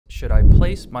should I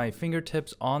place my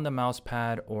fingertips on the mouse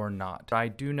pad or not? I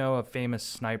do know a famous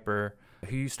sniper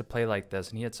who used to play like this,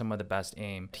 and he had some of the best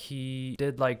aim. He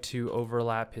did like to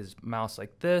overlap his mouse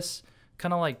like this,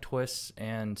 kind of like Twist's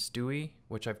and Stewie,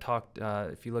 which I've talked,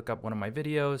 if you look up one of my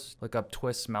videos, look up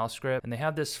Twist's mouse grip, and they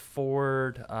have this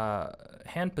forward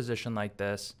hand position like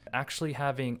this, actually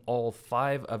having all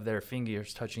 5 of their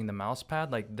fingers touching the mouse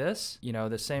pad like this. You know,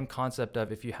 the same concept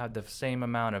of if you have the same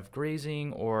amount of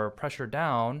grazing or pressure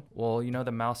down, well, you know,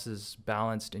 the mouse is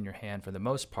balanced in your hand for the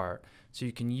most part. So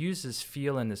you can use this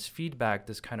feel and this feedback,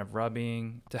 this kind of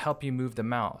rubbing, to help you move the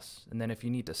mouse. And then if you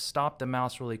need to stop the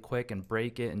mouse really quick and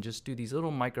break it and just do these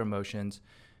little micro motions,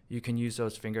 you can use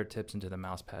those fingertips into the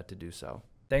mouse pad to do so.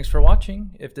 Thanks for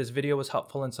watching. If this video was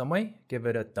helpful in some way, give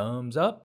it a thumbs up.